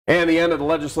And the end of the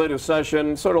legislative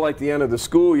session, sort of like the end of the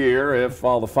school year if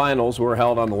all the finals were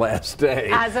held on the last day.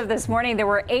 As of this morning, there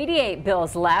were 88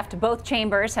 bills left. Both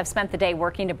chambers have spent the day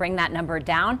working to bring that number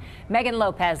down. Megan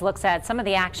Lopez looks at some of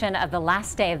the action of the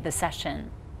last day of the session.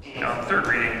 On third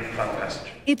reading, final passage.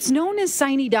 It's known as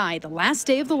Sine Die, the last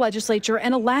day of the legislature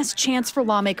and a last chance for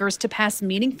lawmakers to pass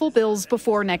meaningful bills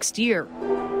before next year.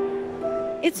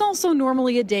 It's also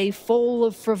normally a day full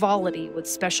of frivolity with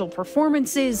special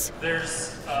performances.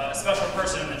 There's a special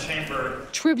person in the chamber.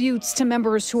 Tributes to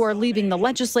members who are leaving the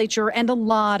legislature and a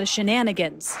lot of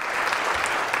shenanigans.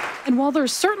 And while there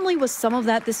certainly was some of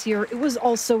that this year, it was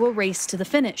also a race to the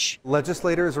finish.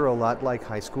 Legislators are a lot like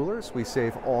high schoolers. We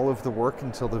save all of the work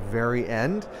until the very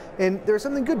end. And there's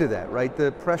something good to that, right?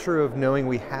 The pressure of knowing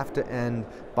we have to end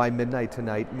by midnight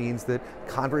tonight means that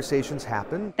conversations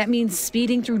happen. That means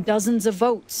speeding through dozens of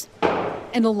votes.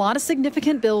 And a lot of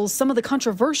significant bills, some of the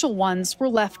controversial ones, were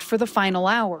left for the final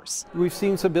hours. We've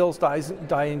seen some bills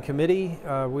die in committee.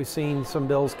 We've seen some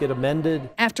bills get amended.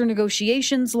 After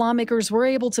negotiations, lawmakers were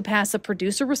able to pass a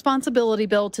producer responsibility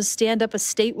bill to stand up a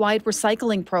statewide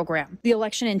recycling program. The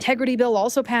election integrity bill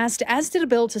also passed, as did a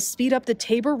bill to speed up the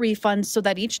Tabor refund so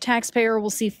that each taxpayer will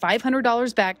see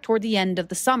 $500 back toward the end of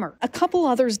the summer. A couple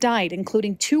others died,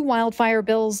 including 2 wildfire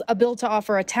bills, a bill to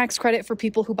offer a tax credit for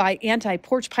people who buy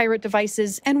anti-porch pirate devices,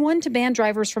 and one to ban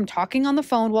drivers from talking on the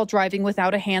phone while driving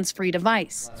without a hands-free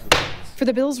device. For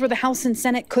the bills where the House and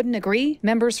Senate couldn't agree,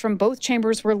 members from both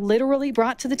chambers were literally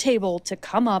brought to the table to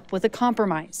come up with a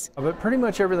compromise. But pretty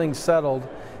much everything's settled.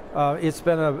 It's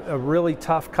been a really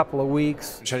tough couple of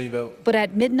weeks. How do you vote? But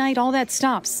at midnight, all that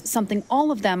stops, something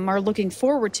all of them are looking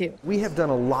forward to. We have done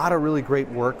a lot of really great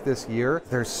work this year.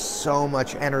 There's so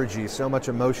much energy, so much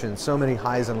emotion, so many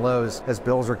highs and lows as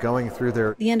bills are going through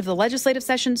there. The end of the legislative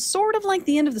session, sort of like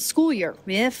the end of the school year,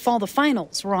 if all the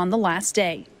finals were on the last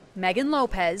day. Megan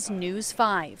Lopez, News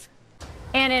 5.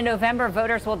 And in November,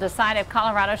 voters will decide if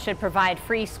Colorado should provide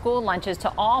free school lunches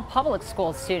to all public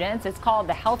school students. It's called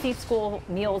the Healthy School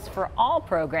Meals for All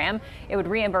program. It would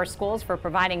reimburse schools for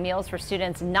providing meals for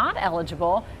students not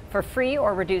eligible for free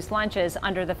or reduced lunches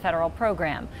under the federal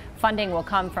program. Funding will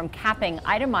come from capping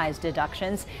itemized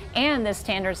deductions and the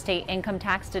standard state income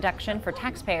tax deduction for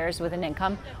taxpayers with an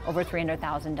income over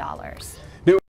 $300,000.